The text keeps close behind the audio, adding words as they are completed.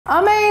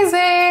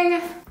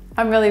Amazing.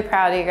 I'm really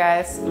proud of you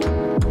guys.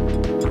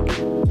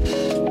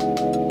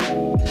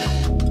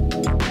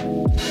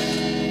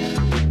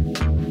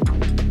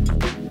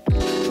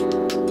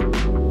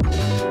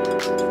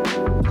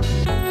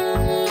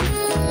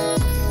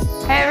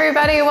 Hey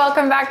everybody,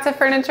 welcome back to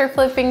Furniture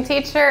Flipping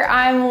Teacher.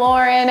 I'm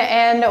Lauren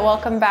and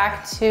welcome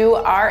back to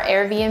our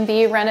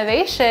Airbnb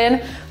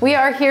renovation. We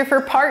are here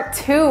for part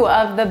 2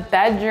 of the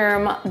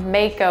bedroom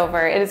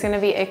makeover. It is going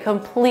to be a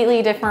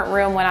completely different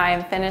room when I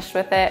am finished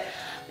with it.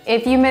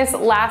 If you missed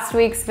last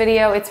week's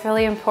video, it's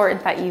really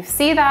important that you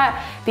see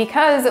that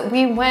because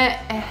we went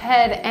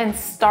ahead and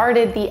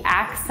started the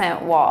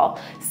accent wall.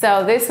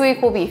 So this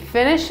week we'll be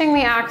finishing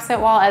the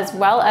accent wall as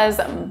well as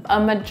a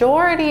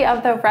majority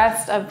of the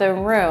rest of the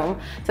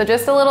room. So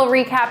just a little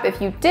recap, if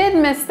you did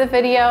miss the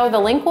video, the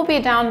link will be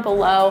down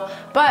below.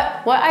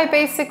 But what I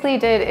basically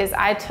did is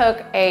I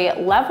took a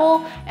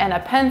level and a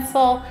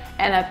pencil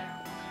and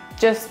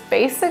just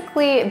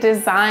basically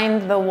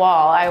designed the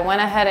wall. I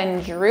went ahead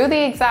and drew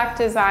the exact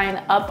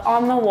design up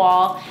on the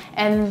wall,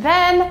 and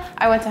then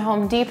I went to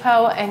Home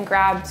Depot and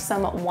grabbed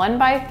some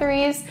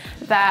 1x3s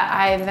that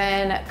I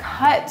then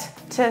cut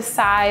to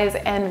size,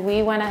 and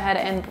we went ahead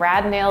and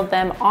brad nailed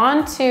them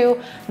onto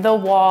the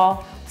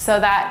wall so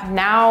that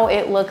now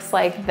it looks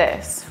like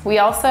this. We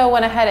also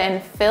went ahead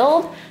and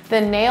filled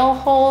the nail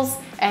holes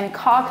and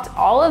caulked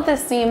all of the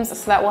seams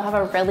so that we'll have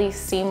a really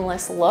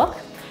seamless look.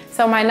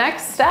 So my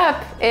next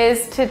step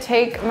is to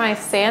take my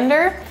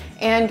sander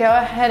and go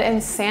ahead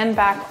and sand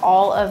back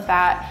all of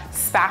that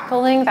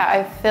spackling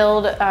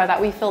that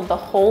we filled the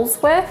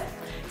holes with,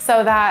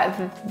 so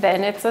that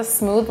then it's a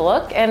smooth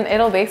look and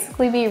it'll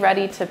basically be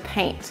ready to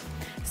paint.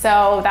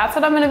 So that's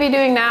what I'm gonna be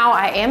doing now.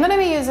 I am gonna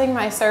be using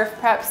my Surf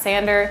Prep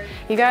sander.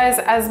 You guys,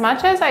 as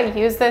much as I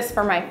use this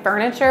for my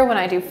furniture when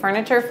I do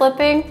furniture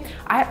flipping,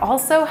 I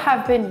also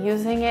have been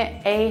using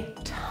it a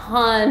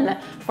ton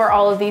for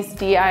all of these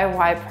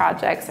DIY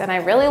projects. And I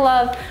really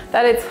love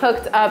that it's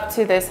hooked up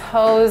to this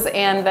hose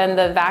and then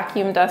the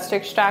vacuum dust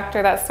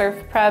extractor that Surf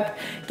Prep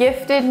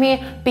gifted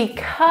me,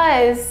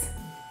 because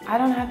I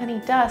don't have any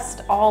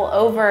dust all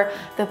over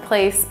the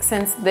place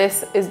since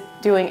this is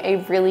doing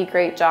a really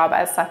great job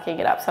at sucking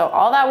it up. So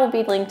all that will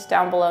be linked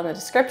down below in the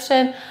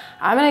description.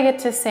 I'm gonna get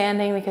to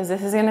sanding because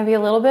this is gonna be a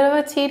little bit of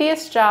a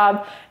tedious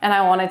job and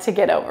I want it to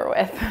get over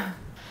with.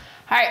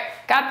 All right,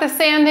 got the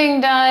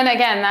sanding done.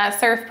 Again, that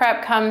Surf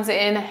Prep comes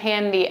in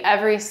handy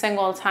every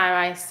single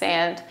time I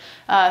sand.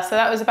 So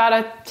that was about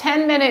a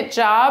 10-minute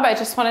job. I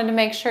just wanted to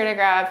make sure to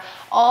grab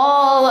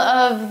all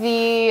of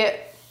the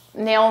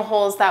nail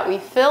holes that we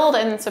filled,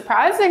 and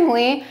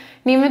surprisingly,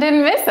 Nima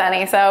didn't miss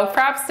any. So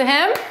props to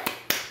him.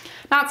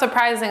 Not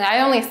surprising,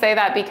 I only say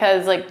that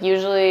because like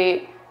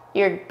usually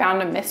you're bound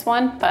to miss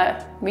one,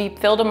 but we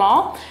filled them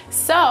all.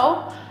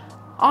 So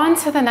on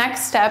to the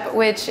next step,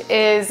 which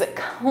is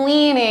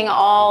cleaning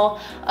all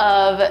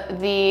of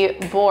the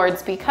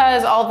boards,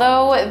 because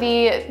although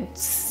the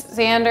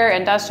sander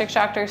and dust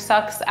extractor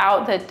sucks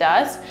out the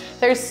dust,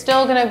 there's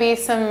still gonna be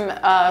some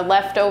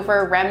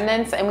leftover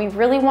remnants, and we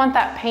really want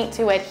that paint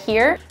to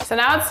adhere. So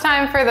now it's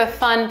time for the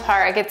fun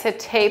part. I get to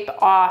tape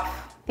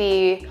off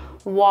the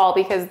wall,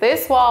 because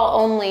this wall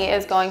only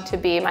is going to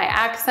be my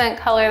accent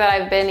color that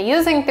I've been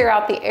using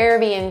throughout the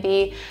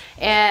Airbnb.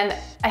 And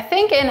I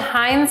think in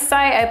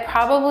hindsight, I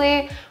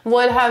probably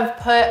would have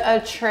put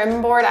a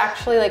trim board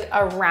actually like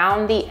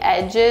around the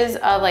edges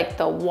of like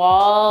the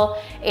wall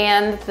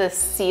and the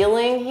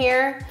ceiling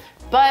here,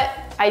 but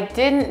I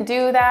didn't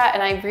do that,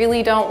 and I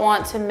really don't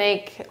want to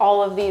make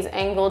all of these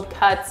angled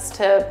cuts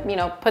to, you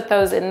know, put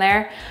those in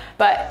there.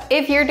 But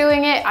if you're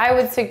doing it, I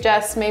would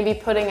suggest maybe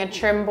putting a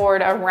trim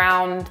board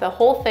around the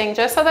whole thing,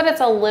 just so that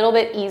it's a little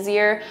bit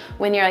easier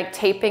when you're like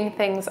taping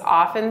things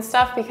off and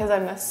stuff, because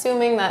I'm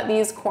assuming that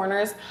these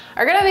corners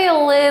are gonna be a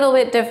little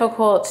bit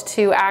difficult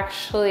to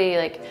actually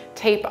like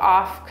tape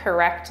off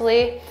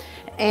correctly.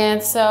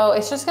 And so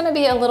it's just gonna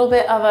be a little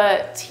bit of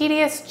a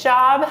tedious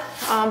job,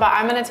 but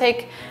I'm gonna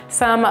take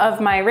some of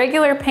my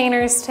regular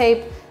painter's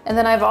tape, and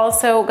then I've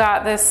also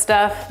got this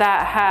stuff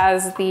that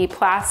has the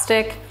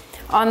plastic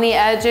on the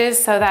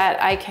edges so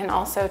that I can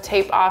also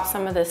tape off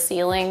some of the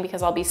ceiling,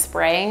 because I'll be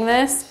spraying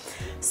this.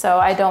 So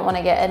I don't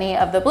wanna get any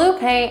of the blue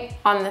paint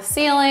on the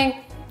ceiling,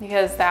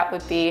 because that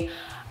would be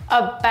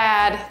a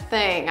bad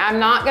thing. I'm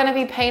not gonna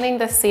be painting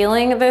the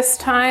ceiling this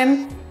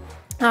time,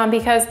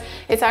 because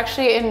it's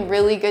actually in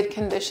really good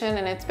condition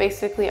and it's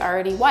basically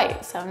already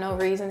white, so no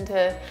reason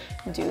to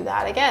do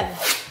that again.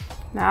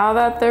 Now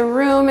that the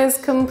room is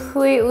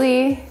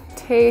completely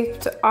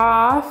taped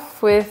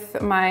off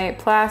with my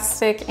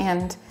plastic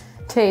and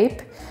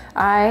tape,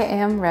 I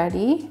am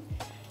ready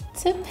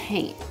to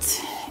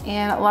paint.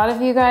 And a lot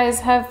of you guys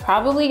have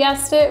probably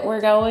guessed it, we're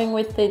going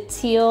with the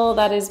teal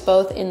that is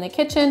both in the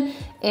kitchen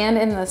and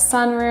in the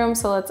sunroom.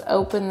 So let's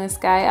open this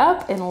guy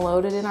up and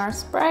load it in our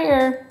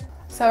sprayer.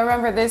 So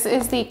remember, this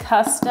is the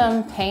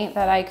custom paint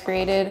that I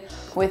created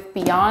with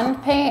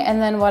Beyond Paint.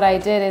 And then what I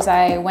did is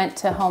I went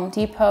to Home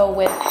Depot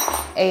with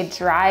a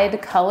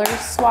dried color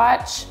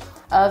swatch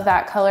of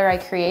that color I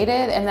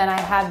created, and then I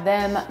had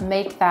them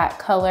make that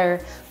color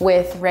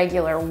with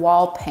regular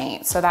wall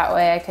paint. So that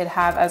way I could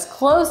have as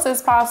close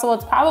as possible.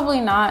 It's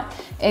probably not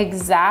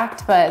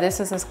exact, but this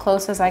is as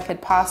close as I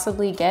could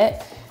possibly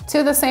get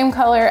to the same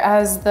color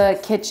as the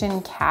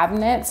kitchen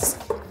cabinets.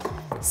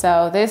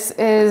 So this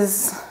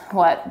is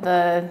what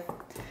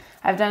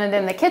I've done it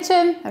in the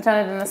kitchen, I've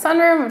done it in the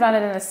sunroom, I've done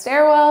it in the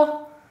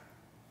stairwell.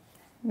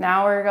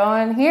 Now we're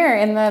going here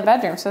in the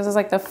bedroom. So this is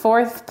like the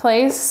 4th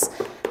place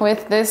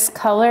with this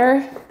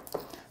color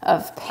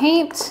of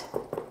paint.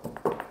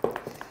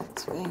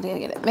 So we need to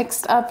get it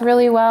mixed up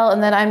really well.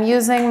 And then I'm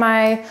using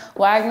my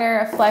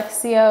Wagner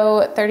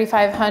Flexio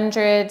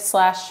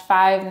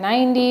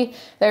 3500/590.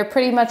 They're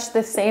pretty much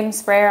the same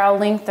sprayer. I'll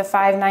link the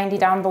 590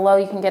 down below.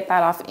 You can get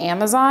that off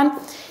Amazon.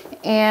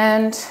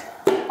 And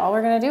all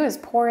we're gonna do is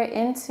pour it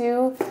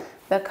into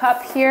the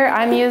cup here.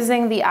 I'm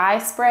using the eye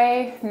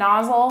spray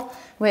nozzle,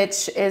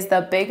 which is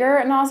the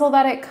bigger nozzle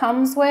that it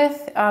comes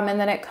with. And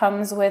then it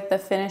comes with the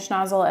finish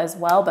nozzle as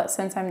well. But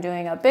since I'm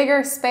doing a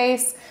bigger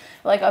space,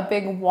 like a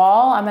big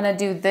wall, I'm gonna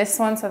do this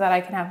one so that I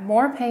can have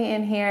more paint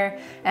in here.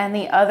 And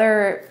the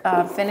other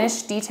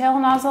finish detail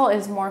nozzle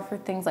is more for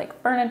things like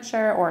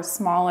furniture or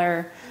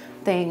smaller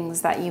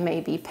things that you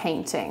may be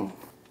painting.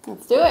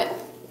 Let's do it.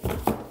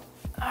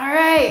 All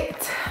right,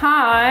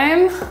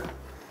 time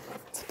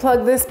to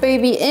plug this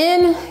baby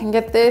in and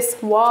get this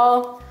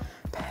wall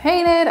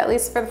painted, at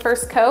least for the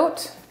first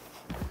coat.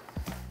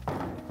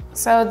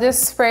 So this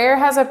sprayer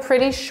has a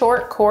pretty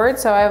short cord,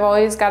 so I've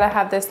always got to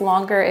have this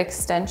longer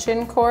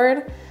extension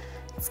cord.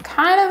 It's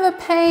kind of a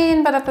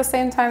pain, but at the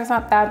same time, it's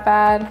not that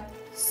bad.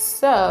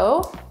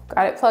 So,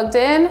 got it plugged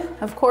in.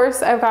 Of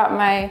course, I've got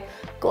my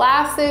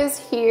glasses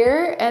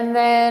here, and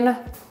then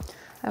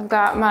I've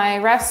got my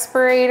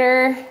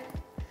respirator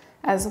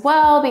as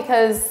well,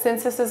 because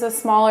since this is a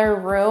smaller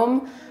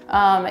room,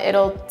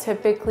 it'll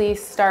typically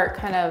start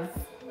kind of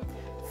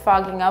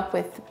fogging up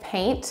with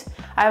paint.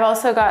 I've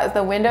also got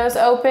the windows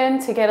open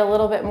to get a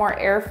little bit more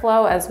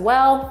airflow as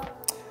well.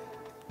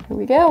 Here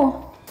we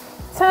go.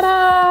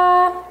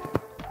 Ta-da!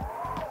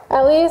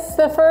 At least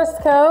the first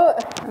coat.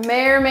 I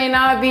may or may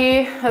not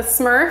be a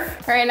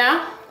Smurf right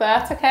now, but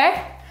that's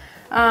okay.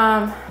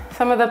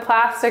 Some of the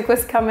plastic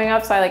was coming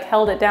up, so I like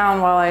held it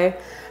down while I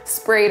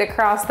sprayed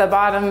across the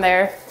bottom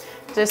there.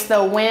 Just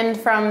the wind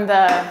from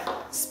the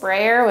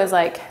sprayer was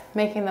like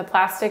making the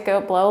plastic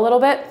blow a little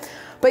bit.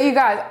 But you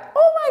guys,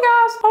 oh my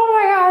gosh, oh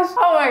my gosh,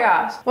 oh my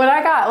gosh. When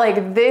I got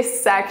like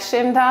this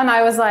section done,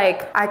 I was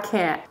like, I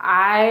can't.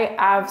 I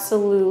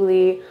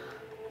absolutely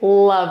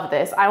love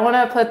this. I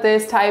wanna put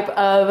this type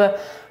of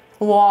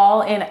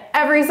wall in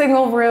every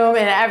single room,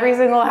 in every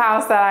single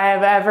house that I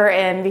have ever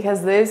in,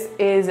 because this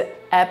is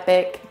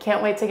epic.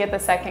 Can't wait to get the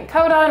second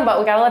coat on, but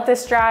we gotta let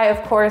this dry,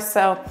 of course.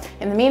 So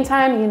in the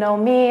meantime, you know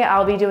me,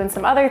 I'll be doing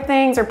some other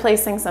things,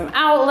 replacing some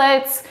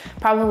outlets,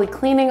 probably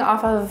cleaning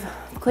off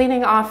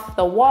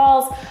the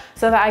walls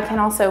so that I can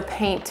also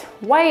paint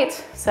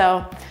white.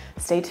 So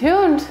stay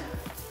tuned.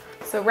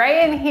 So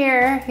right in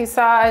here, you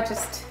saw I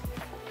just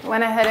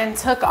went ahead and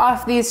took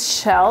off these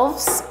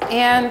shelves,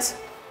 and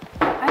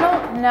I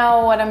don't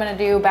know what I'm gonna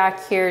do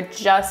back here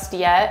just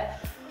yet,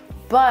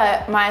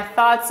 but my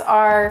thoughts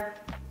are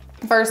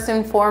first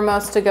and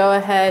foremost to go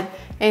ahead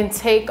and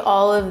take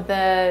all of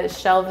the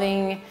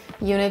shelving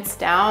units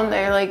down.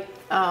 They're like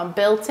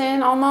built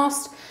in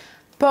almost.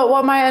 But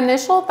what my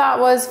initial thought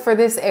was for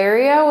this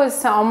area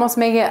was to almost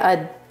make it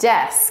a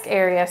desk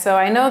area. So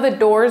I know the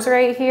door's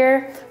right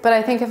here, but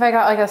I think if I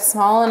got like a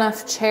small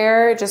enough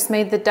chair, just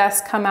made the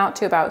desk come out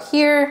to about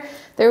here,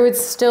 there would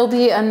still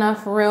be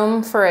enough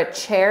room for a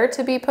chair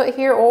to be put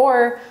here,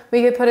 or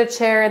we could put a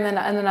chair in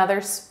another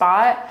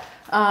spot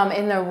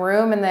in the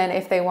room, and then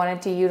if they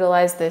wanted to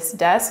utilize this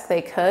desk,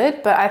 they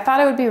could. But I thought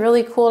it would be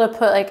really cool to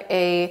put like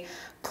a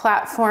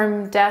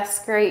platform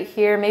desk right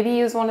here, maybe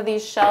use one of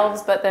these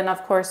shelves, but then of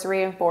course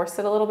reinforce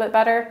it a little bit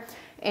better.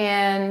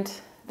 And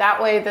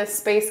that way the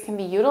space can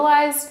be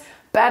utilized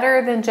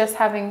better than just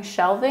having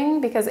shelving,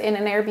 because in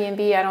an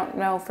Airbnb, I don't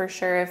know for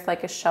sure if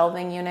like a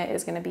shelving unit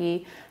is gonna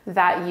be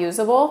that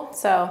usable.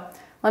 So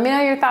let me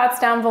know your thoughts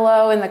down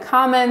below in the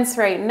comments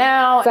right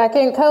now.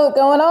 Second coat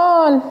going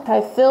on.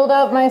 I filled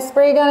up my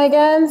spray gun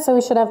again, so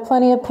we should have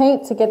plenty of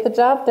paint to get the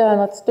job done.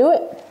 Let's do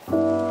it.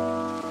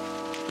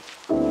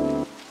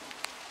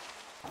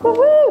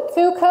 Woohoo!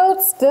 2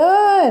 coats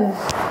done.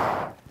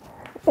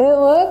 It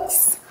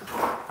looks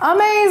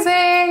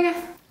amazing.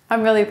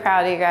 I'm really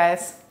proud of you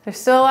guys. There's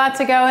still a lot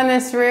to go in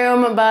this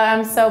room, but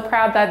I'm so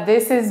proud that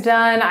this is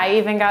done. I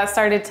even got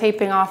started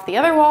taping off the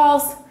other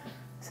walls.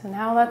 So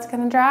now that's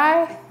gonna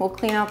dry. We'll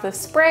clean out the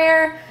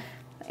sprayer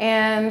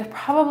and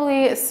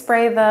probably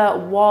spray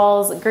the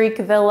walls Greek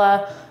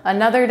Villa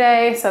another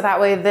day, so that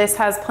way this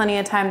has plenty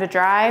of time to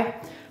dry.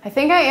 I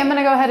think I am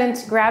gonna go ahead and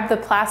grab the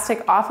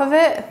plastic off of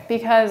it,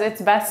 because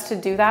it's best to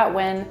do that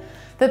when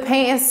the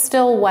paint is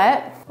still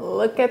wet.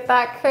 Look at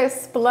that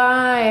crisp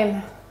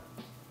line.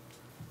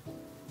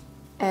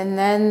 And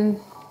then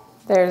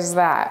there's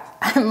that.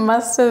 I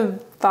must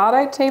have thought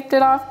I taped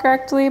it off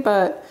correctly,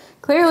 but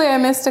Clearly I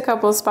missed a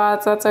couple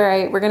spots, that's all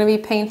right. We're gonna be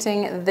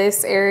painting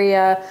this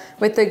area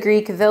with the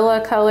Greek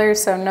villa color,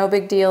 so no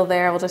big deal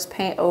there. We'll just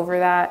paint over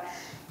that.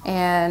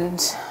 And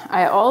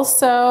I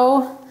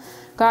also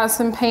got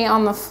some paint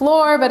on the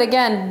floor, but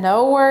again,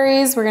 no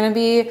worries. We're gonna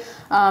be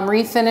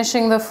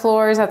refinishing the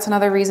floors. That's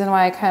another reason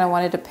why I kind of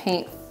wanted to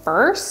paint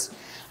first.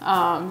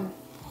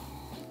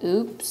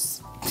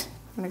 Oops.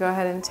 I'm gonna go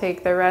ahead and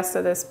take the rest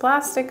of this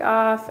plastic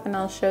off and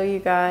I'll show you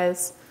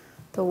guys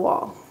the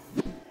wall.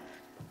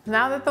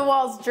 Now that the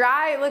wall's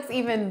dry, it looks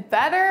even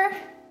better.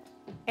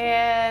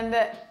 And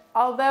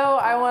although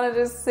I wanna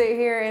just sit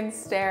here and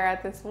stare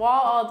at this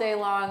wall all day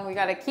long, we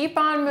gotta keep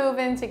on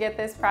moving to get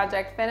this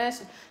project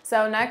finished.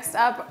 So next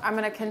up, I'm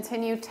gonna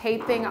continue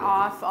taping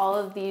off all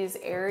of these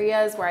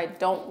areas where I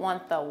don't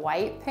want the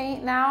white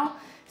paint now,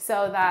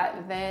 so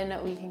that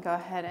then we can go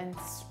ahead and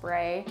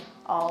spray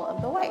all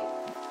of the white.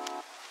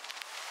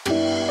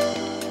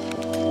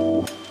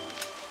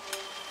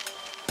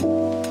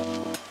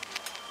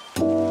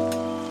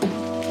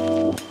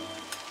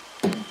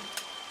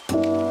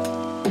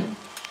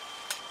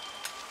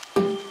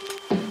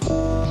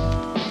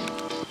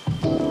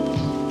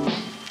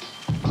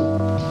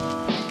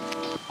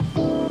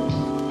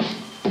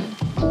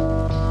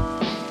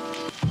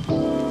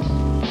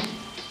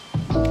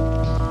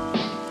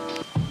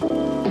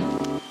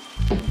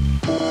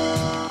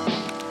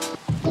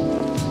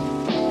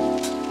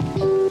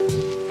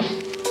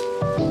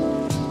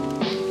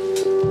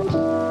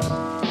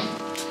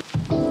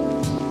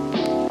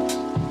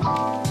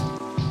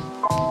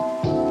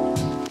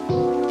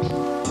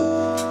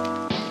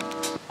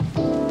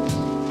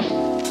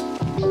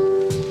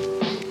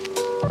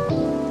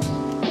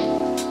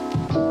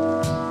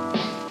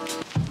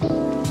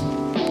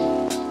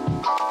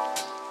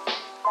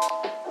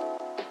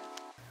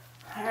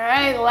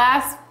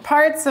 Last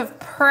parts of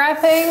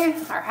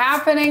prepping are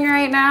happening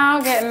right now,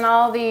 getting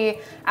all the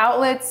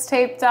outlets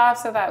taped off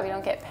so that we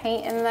don't get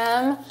paint in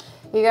them.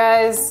 You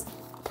guys,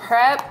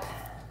 prep,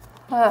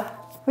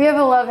 we have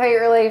a love-hate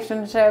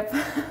relationship.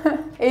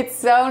 It's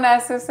so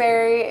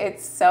necessary,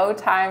 it's so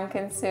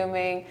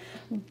time-consuming,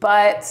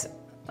 but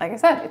like I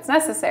said, it's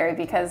necessary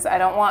because I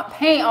don't want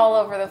paint all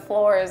over the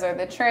floors or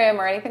the trim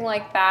or anything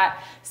like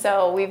that.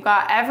 So we've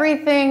got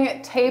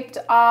everything taped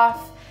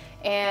off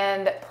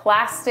and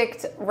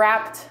plastic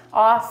wrapped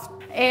off.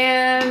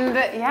 And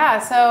yeah,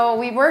 so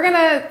we were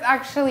gonna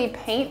actually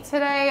paint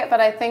today,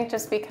 but I think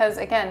just because,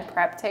 again,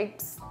 prep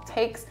takes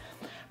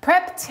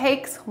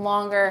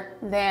longer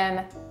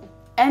than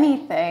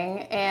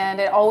anything, and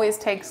it always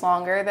takes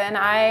longer than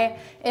I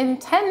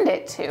intend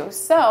it to.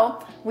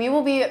 So we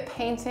will be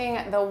painting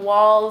the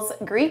walls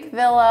Greek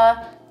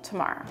Villa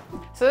tomorrow.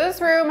 So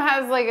this room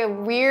has like a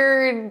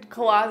weird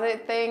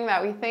closet thing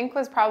that we think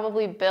was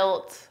probably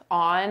built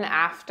on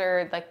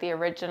after like the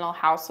original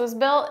house was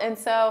built. And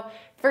so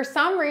for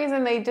some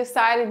reason they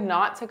decided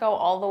not to go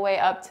all the way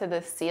up to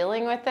the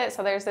ceiling with it.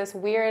 So there's this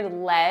weird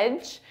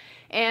ledge,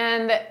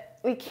 and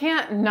we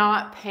can't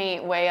not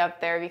paint way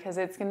up there because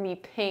it's gonna be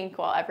pink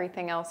while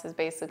everything else is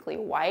basically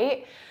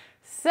white.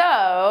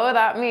 So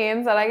that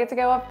means that I get to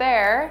go up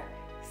there,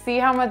 see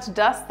how much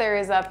dust there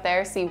is up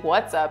there, see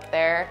what's up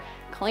there,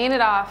 clean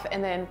it off,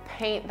 and then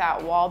paint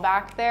that wall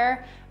back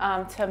there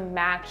to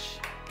match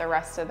the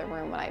rest of the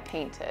room when I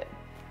paint it.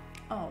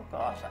 Oh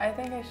gosh, I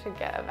think I should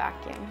get a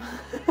vacuum.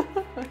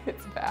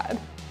 It's bad.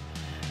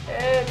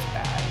 It's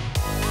bad.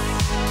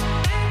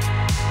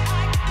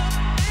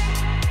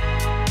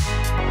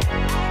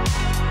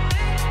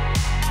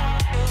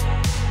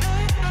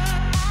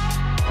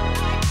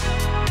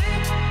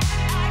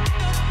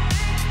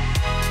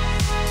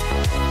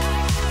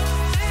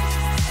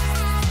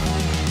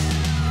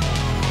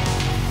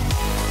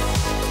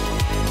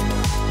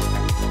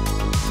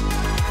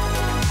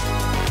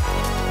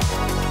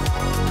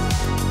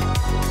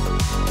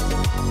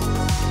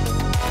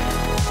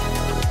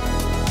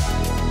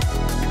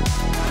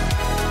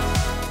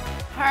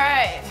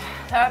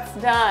 That's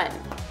done.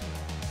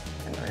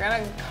 And we're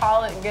gonna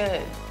call it good.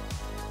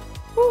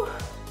 Whew.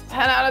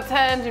 10 out of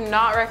 10, do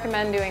not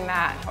recommend doing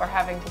that or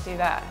having to do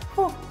that.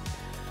 Whew. All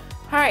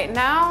right,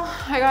 now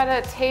I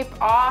gotta tape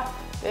off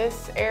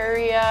this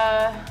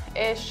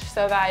area-ish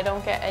so that I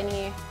don't get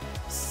any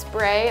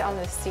spray on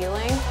the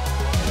ceiling.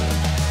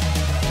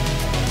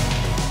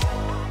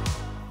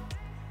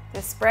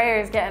 The sprayer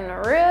is getting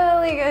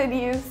really good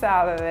use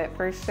out of it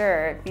for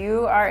sure. If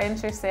you are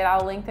interested,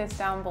 I'll link this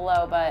down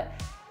below, but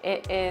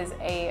it is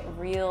a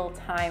real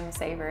time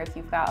saver if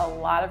you've got a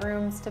lot of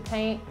rooms to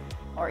paint,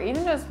 or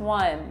even just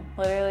one.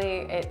 Literally,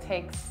 it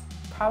takes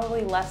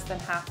probably less than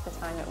half the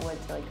time it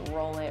would to like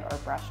roll it or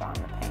brush on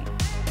the paint.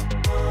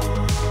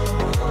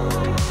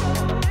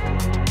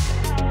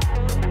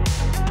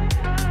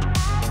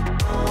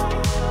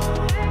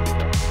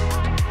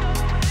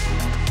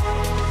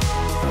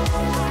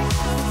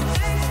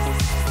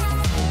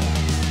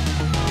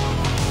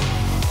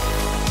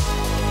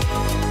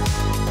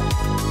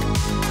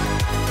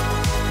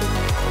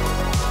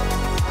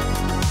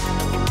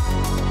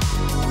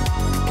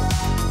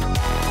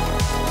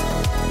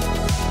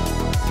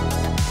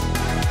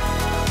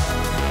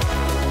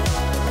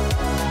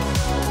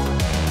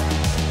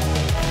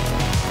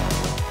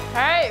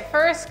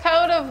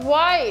 of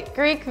white,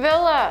 Greek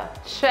villa,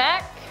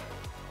 check.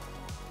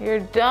 You're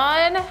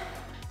done.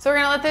 So we're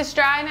gonna let this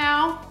dry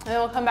now, and then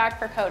we'll come back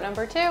for coat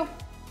number 2.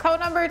 Coat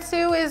number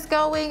 2 is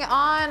going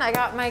on. I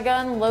got my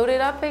gun loaded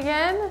up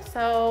again,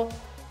 so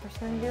we're just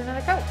gonna do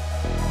another coat.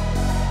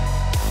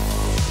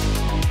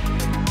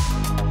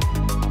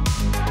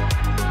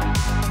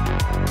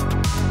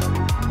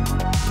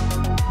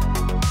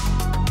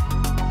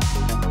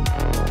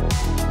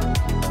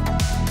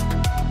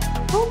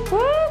 Whoop,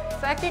 whoop.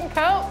 Second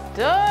coat,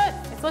 done.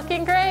 It's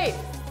looking great.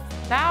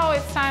 Now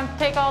it's time to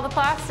take all the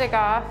plastic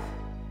off,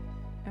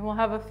 and we'll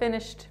have a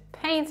finished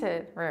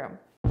painted room.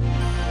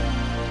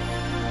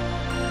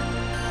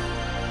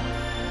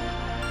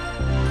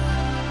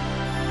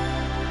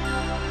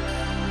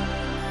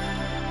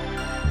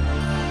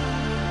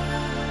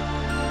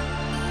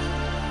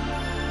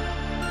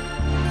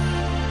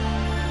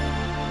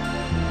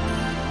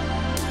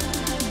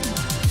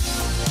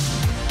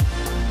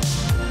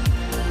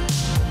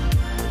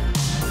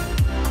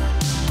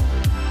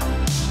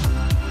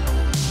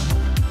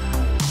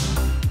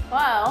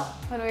 Well,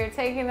 when we were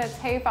taking the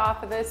tape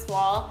off of this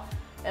wall,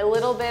 a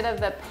little bit of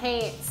the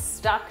paint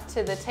stuck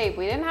to the tape.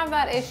 We didn't have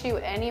that issue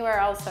anywhere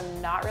else.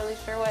 I'm not really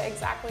sure what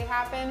exactly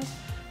happened,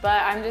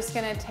 but I'm just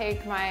gonna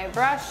take my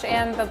brush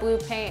and the blue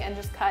paint and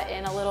just cut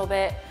in a little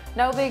bit.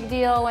 No big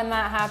deal when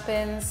that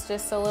happens,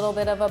 just a little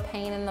bit of a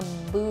pain in the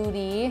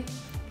booty.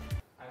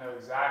 I know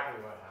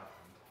exactly what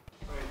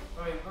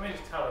happened. Let me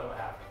just tell you what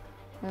happened.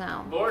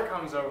 No. Laura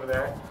comes over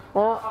there.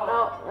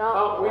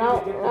 No, We need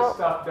to get this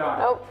stuff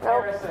done.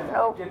 Harrison,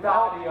 get the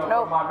audio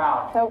from my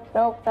mouth. Laura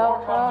comes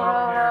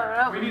over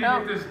here. We need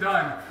to get this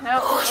done.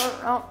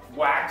 No.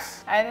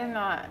 Wax. I did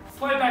not.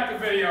 Play back the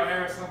video,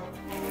 Harrison.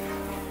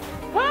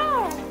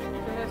 Woo!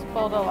 We just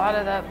pulled a lot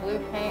of that blue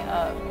paint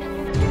up.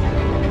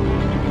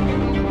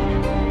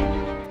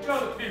 Show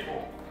the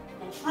people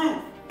the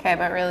truth. Okay,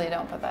 but really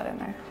don't put that in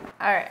there.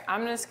 All right,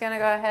 I'm just gonna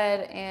go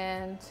ahead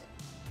and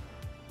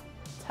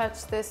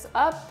touch this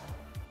up.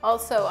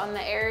 Also on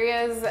the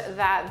areas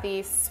that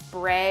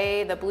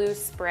the blue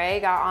spray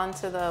got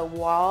onto the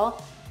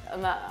wall,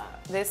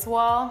 this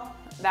wall,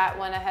 that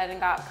went ahead and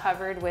got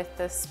covered with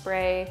the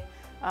spray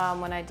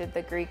when I did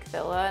the Greek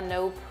villa,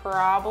 no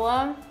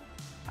problem.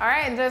 All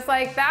right, and just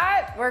like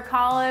that, we're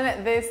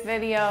calling this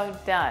video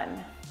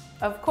done.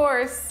 Of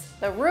course,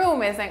 the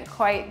room isn't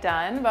quite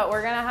done, but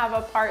we're gonna have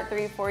a part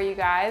 3 for you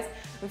guys.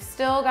 We've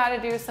still got to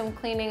do some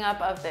cleaning up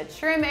of the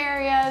trim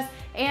areas,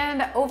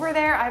 and over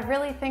there I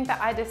really think that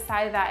I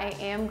decided that I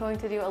am going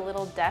to do a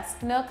little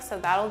desk nook, so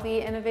that'll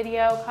be in a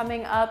video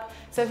coming up.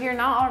 So if you're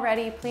not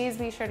already, please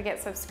be sure to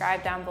get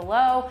subscribed down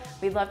below.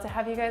 We'd love to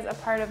have you guys a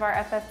part of our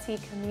FFT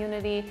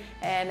community,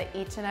 and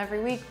each and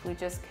every week we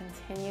just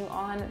continue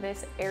on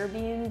this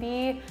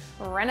Airbnb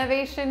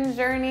renovation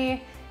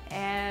journey,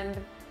 and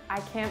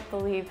I can't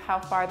believe how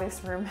far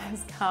this room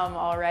has come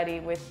already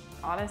with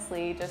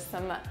honestly just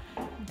some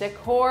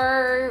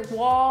decor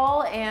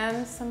wall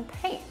and some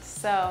paint.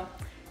 So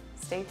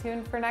stay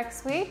tuned for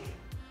next week,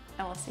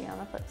 and we'll see you on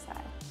the flip side.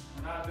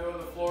 We're not doing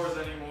the floors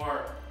anymore.